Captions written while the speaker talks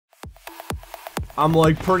I'm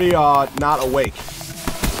like pretty not awake.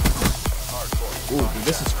 Ooh, dude,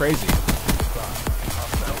 this is crazy.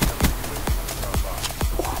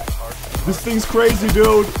 This thing's crazy,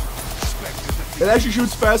 dude. It actually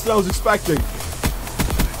shoots faster than I was expecting.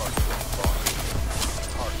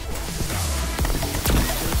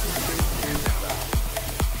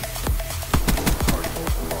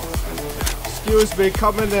 Excuse me,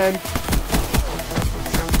 coming in.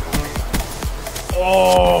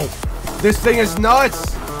 Oh, this thing is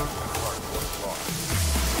nuts.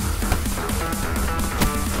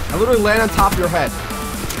 I literally land on top of your head.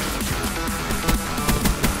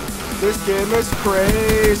 This game is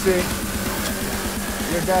crazy.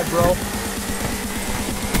 You're dead, bro.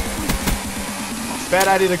 Bad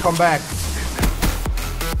idea to come back.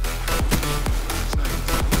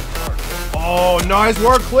 Oh, nice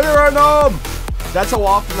work clearing them. That's how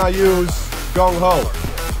often I use Gung Ho.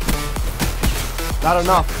 Not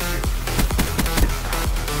enough.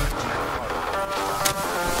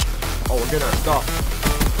 Oh, we're getting our stuff.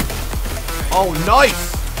 Oh,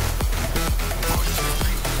 nice.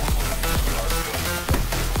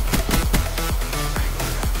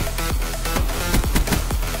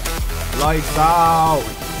 Lights out.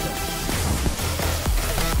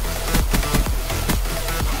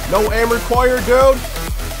 No aim required, dude.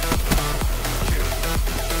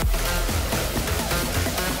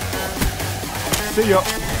 See ya.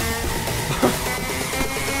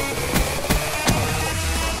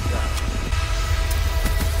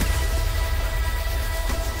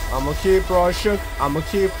 I'ma keep rushing. I'ma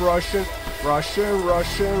keep rushing. Rushing,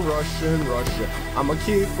 rushing, rushing, rushing. I'ma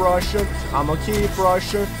keep rushing. I'ma keep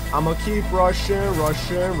rushing. I'ma keep rushing,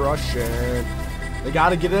 rushing, rushing. They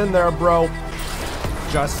gotta get in there, bro.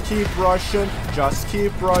 Just keep rushing. Just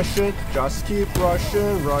keep rushing. Just keep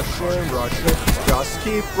rushing, rushing, rushing. Just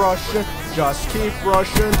keep rushing. Just keep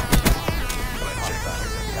rushing.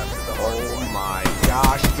 Oh my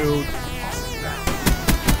gosh, dude.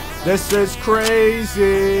 This is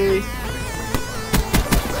crazy.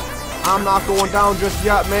 I'm not going down just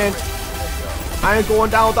yet, man. I ain't going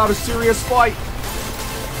down without a serious fight.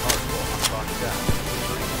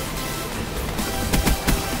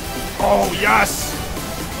 Oh, yes.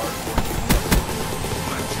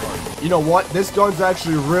 You know what? This gun's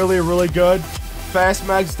actually really, really good. Fast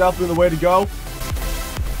mag's definitely the way to go.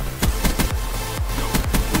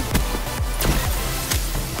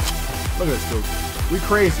 Look at this, dude. We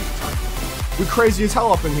crazy. We crazy as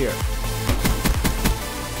hell up in here.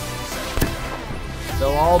 They'll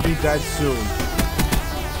all be dead soon.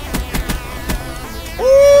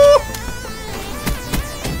 Ooh!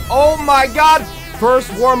 Oh my god!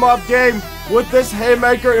 First warm-up game with this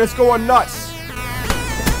Haymaker, and it's going nuts.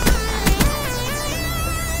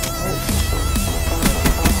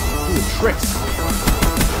 Dude, tricks.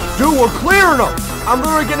 Dude, we're clearing them! I'm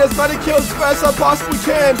literally getting as many kills as fast as I possibly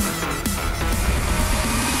can.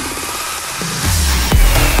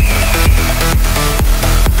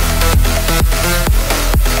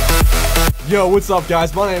 Yo, what's up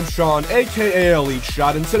guys? My name's Sean, aka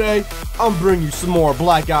EliteShot, and today I'm bringing you some more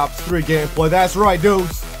Black Ops 3 gameplay. That's right,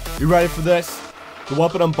 dudes. You ready for this? The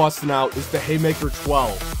weapon I'm busting out is the Haymaker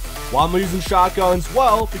 12. Why am I using shotguns?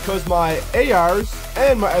 Well, because my ARs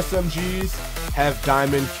and my SMGs have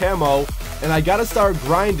diamond camo, and I gotta start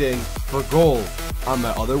grinding for gold on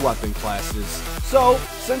my other weapon classes. So,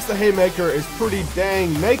 since the Haymaker is pretty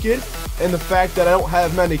dang naked, and the fact that I don't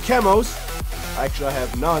have many camos, actually I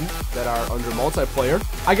have none that are under multiplayer,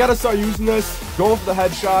 I gotta start using this, going for the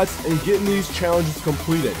headshots, and getting these challenges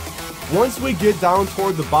completed. Once we get down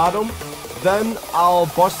toward the bottom, then I'll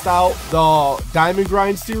bust out the Diamond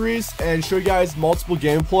Grind series and show you guys multiple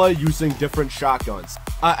gameplay using different shotguns.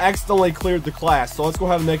 I accidentally cleared the class, so let's go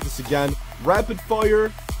ahead and make this again. Rapid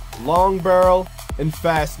fire, long barrel, and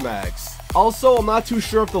fast mags. Also, I'm not too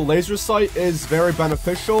sure if the laser sight is very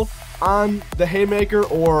beneficial on the Haymaker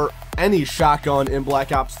or any shotgun in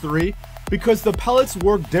Black Ops 3 because the pellets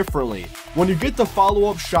work differently. When you get the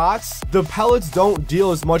follow-up shots, the pellets don't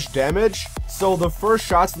deal as much damage, so the first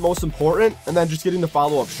shot's the most important, and then just getting the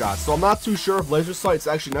follow-up shots. So I'm not too sure if laser sight's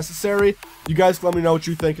actually necessary. You guys can let me know what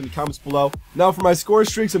you think in the comments below. Now for my score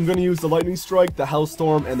streaks, I'm going to use the Lightning Strike, the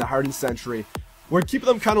Hellstorm, and the Hardened Sentry. We're keeping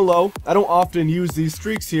them kind of low. I don't often use these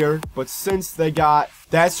streaks here, but since they got,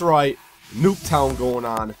 that's right, Nuketown going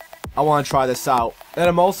on, I want to try this out. And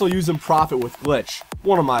I'm also using Profit with Glitch.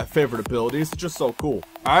 One of my favorite abilities. It's just so cool.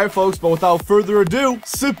 Alright folks, but without further ado,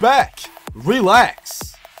 sit back,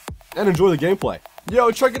 relax, and enjoy the gameplay. Yo,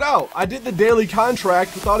 check it out. I did the daily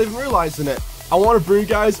contract without even realizing it. I want to bring you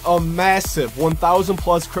guys a massive 1,000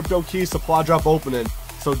 plus crypto key supply drop opening.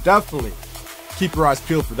 So definitely keep your eyes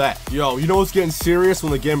peeled for that. Yo, you know what's getting serious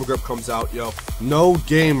when the gamer grip comes out, yo? No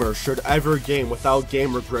gamer should ever game without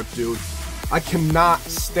gamer grip, dude. I cannot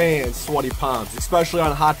stand sweaty palms, especially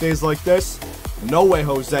on hot days like this. No way,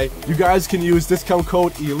 Jose. You guys can use discount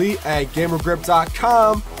code ELITE at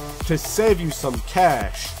gamergrip.com to save you some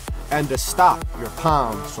cash and to stop your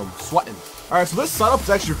palms from sweating. Alright, so this setup is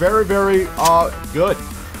actually very, very good.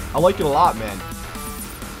 I like it a lot, man.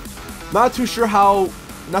 Not too sure how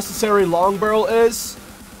necessary long barrel is.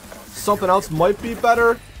 Something else might be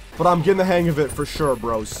better, but I'm getting the hang of it for sure,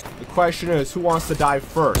 bros. The question is, who wants to die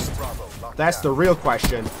first? That's the real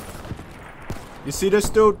question. You see this,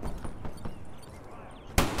 dude?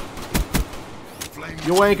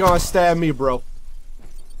 You ain't gonna stab me, bro.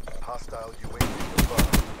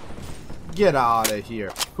 Get out of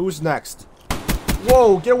here. Who's next?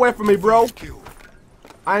 Whoa, get away from me, bro.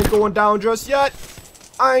 I ain't going down just yet.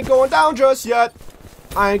 I ain't going down just yet.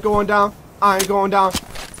 I ain't going down. I ain't going down.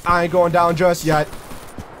 I ain't going down just yet.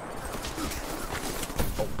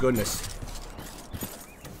 Oh, goodness.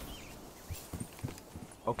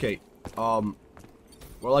 Okay,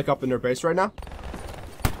 we're like up in their base right now.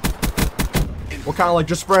 We're kind of like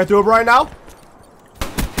just spraying through it right now.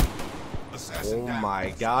 Oh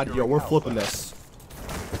my god, yo, we're flipping this.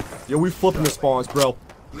 Yo, we flipping the spawns, bro.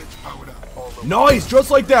 Nice,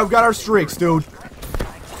 just like that, we got our streaks, dude.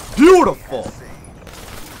 Beautiful.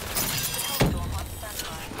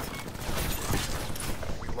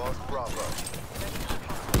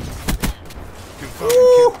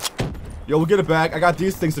 Woo. Yo, we'll get it back. I got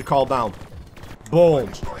these things to call down.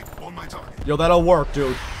 Boom. Yo, that'll work,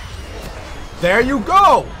 dude. There you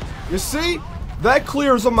go. You see? That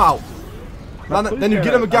clears them out. Now, then you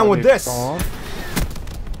get them again with this.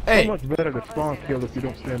 Hey. So much better to spawn kill if you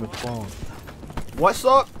don't stand the spawn. What's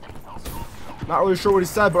up? Not really sure what he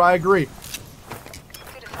said, but I agree.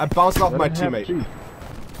 I bounced off my teammate.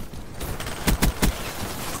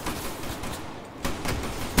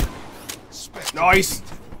 Nice.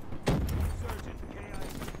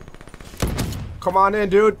 Come on in,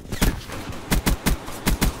 dude.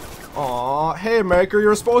 Aw, Haymaker,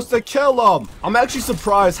 you're supposed to kill him. I'm actually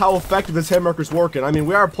surprised how effective this Haymaker's working. I mean,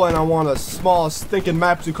 we are playing on one of the smallest stinking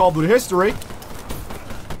maps in Call of Duty history.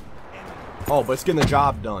 Oh, but it's getting the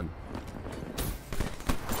job done.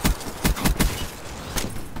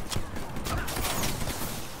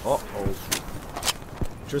 Uh-oh.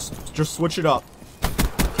 Just switch it up.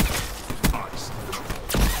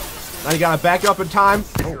 Now you gotta back up in time.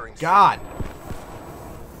 Oh, God.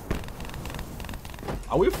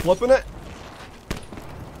 Are we flipping it?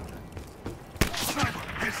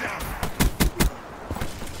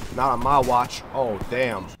 Not on my watch. Oh,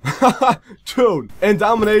 damn. Dude, in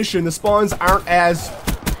Domination, the spawns aren't as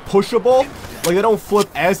pushable. Like, they don't flip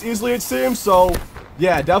as easily, it seems. So,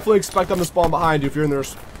 yeah, definitely expect them to spawn behind you if you're in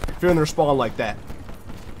their spawn like that.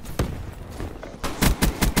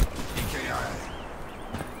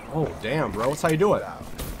 Oh, damn, bro. That's how you do it.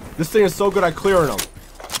 This thing is so good at clearing them.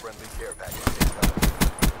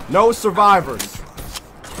 No survivors.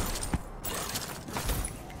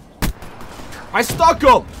 I stuck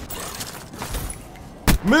him!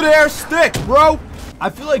 Mid-air stick, bro! I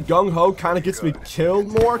feel like Gung Ho kind of gets me killed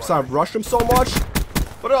more because I rush him so much.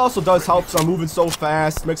 But it also does help because I'm moving so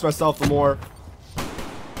fast. Makes myself a more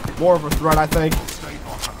of a threat, I think.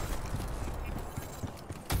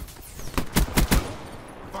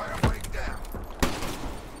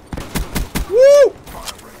 Woo!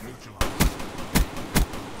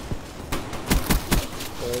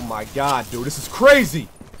 Oh my god, dude, this is crazy!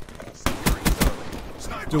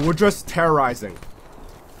 Dude, we're just terrorizing.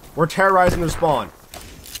 We're terrorizing their spawn.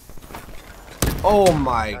 Oh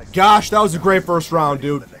my gosh, that was a great first round,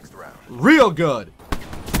 dude. Real good.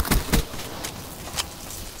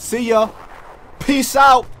 See ya. Peace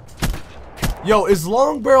out. Yo, is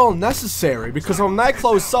long barrel necessary? Because when I'm that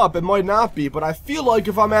close up, it might not be, but I feel like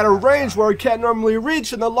if I'm at a range where I can't normally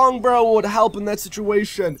reach, then the long barrel would help in that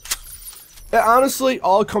situation. It honestly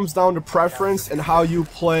all comes down to preference and how you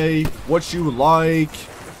play, what you like.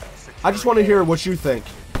 I just want to hear what you think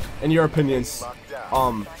and your opinions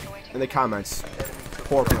in the comments.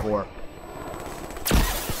 Poor people.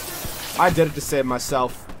 I did it to save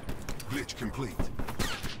myself. Glitch complete.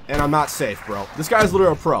 And I'm not safe, bro. This guy's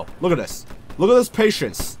literally a pro. Look at this. Look at this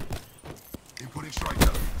patience.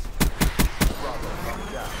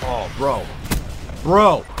 Oh, bro.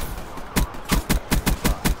 Bro.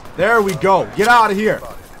 There we go. Get out of here.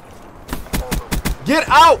 Get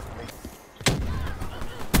out.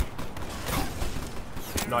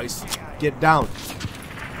 Nice. Get down.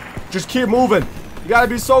 Just keep moving. You gotta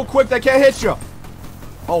be so quick they can't hit you.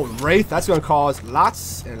 Oh, Wraith, that's gonna cause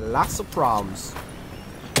lots and lots of problems.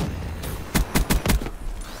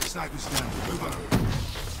 Snipers down. Move on.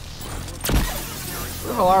 Where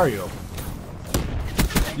the hell are you?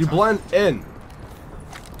 You blend in.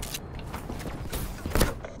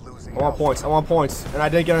 I want points. I want points. And I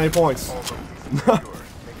didn't get any points.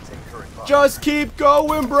 Just keep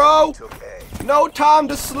going, bro. No time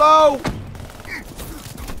to slow.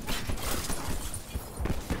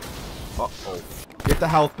 Uh-oh. Get the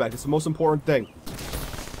health back. It's the most important thing.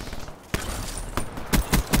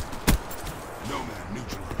 Nomad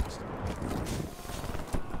neutralized.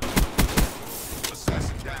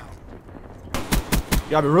 Assassin down. You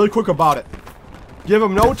gotta be really quick about it. Give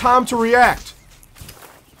him no time to react.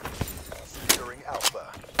 Securing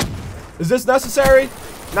Alpha. Is this necessary?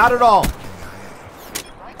 Not at all.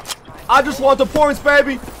 I just want the points,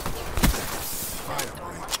 baby.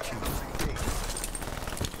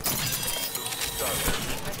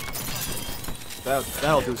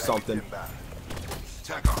 That'll do something.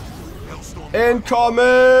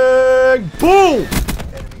 Incoming! Boom!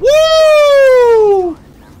 Woo!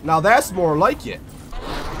 Now that's more like it.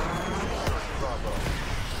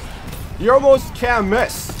 You almost can't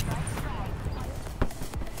miss.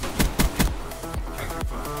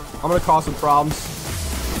 I'm gonna cause some problems.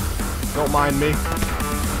 Don't mind me.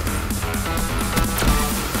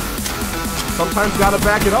 Sometimes you gotta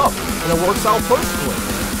back it up, and it works out perfectly.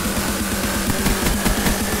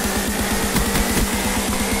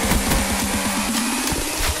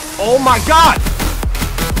 Oh my god!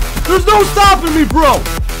 There's no stopping me, bro!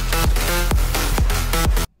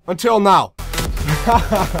 Until now.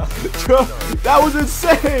 That was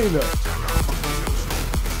insane!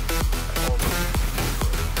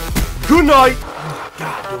 Good night!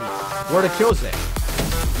 God, dude. Where are the kills at?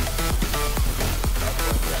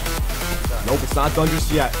 Nope, it's not done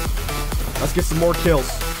just yet. Let's get some more kills.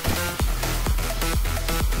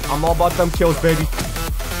 I'm all about them kills, baby.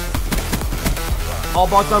 All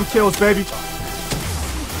about them kills, baby.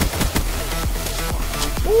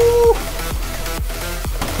 Woo!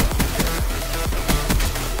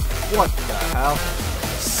 What the hell?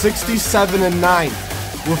 67 and 9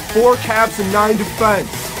 with 4 caps and 9 defense.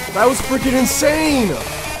 That was freaking insane.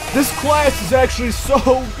 This class is actually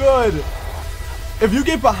so good. If you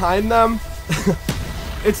get behind them,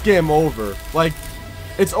 it's game over. Like,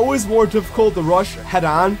 it's always more difficult to rush head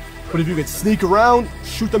on, but if you can sneak around,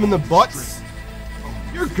 shoot them in the butts,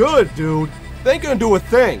 you're good, dude. They ain't gonna do a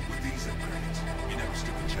thing.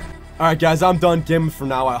 Alright guys, I'm done gaming for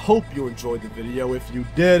now. I hope you enjoyed the video. If you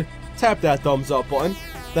did, tap that thumbs up button.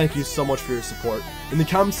 Thank you so much for your support. In the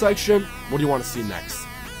comment section, what do you want to see next?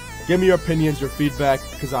 Give me your opinions, your feedback,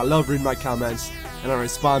 because I love reading my comments, and I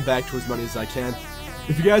respond back to as many as I can.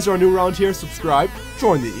 If you guys are new around here, subscribe,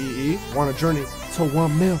 join the EE. We're on a journey to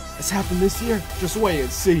 1 mil. It's happened this year. Just wait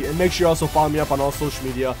and see, and make sure you also follow me up on all social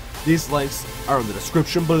media. These links are in the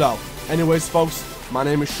description below. Anyways, folks, my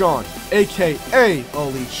name is Sean, aka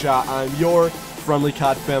EliteShot. I'm your friendly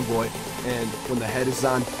COD fanboy, and when the head is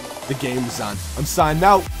on, the game is on. I'm signing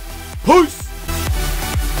out. Peace!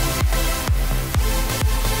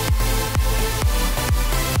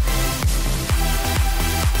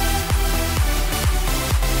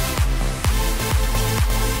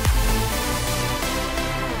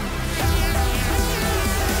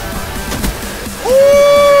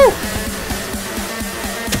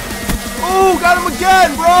 Ooh, got him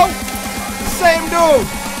again, bro! Same dude!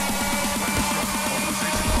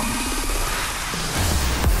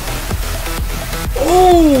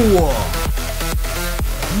 Oh!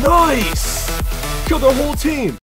 Nice! Killed their whole team!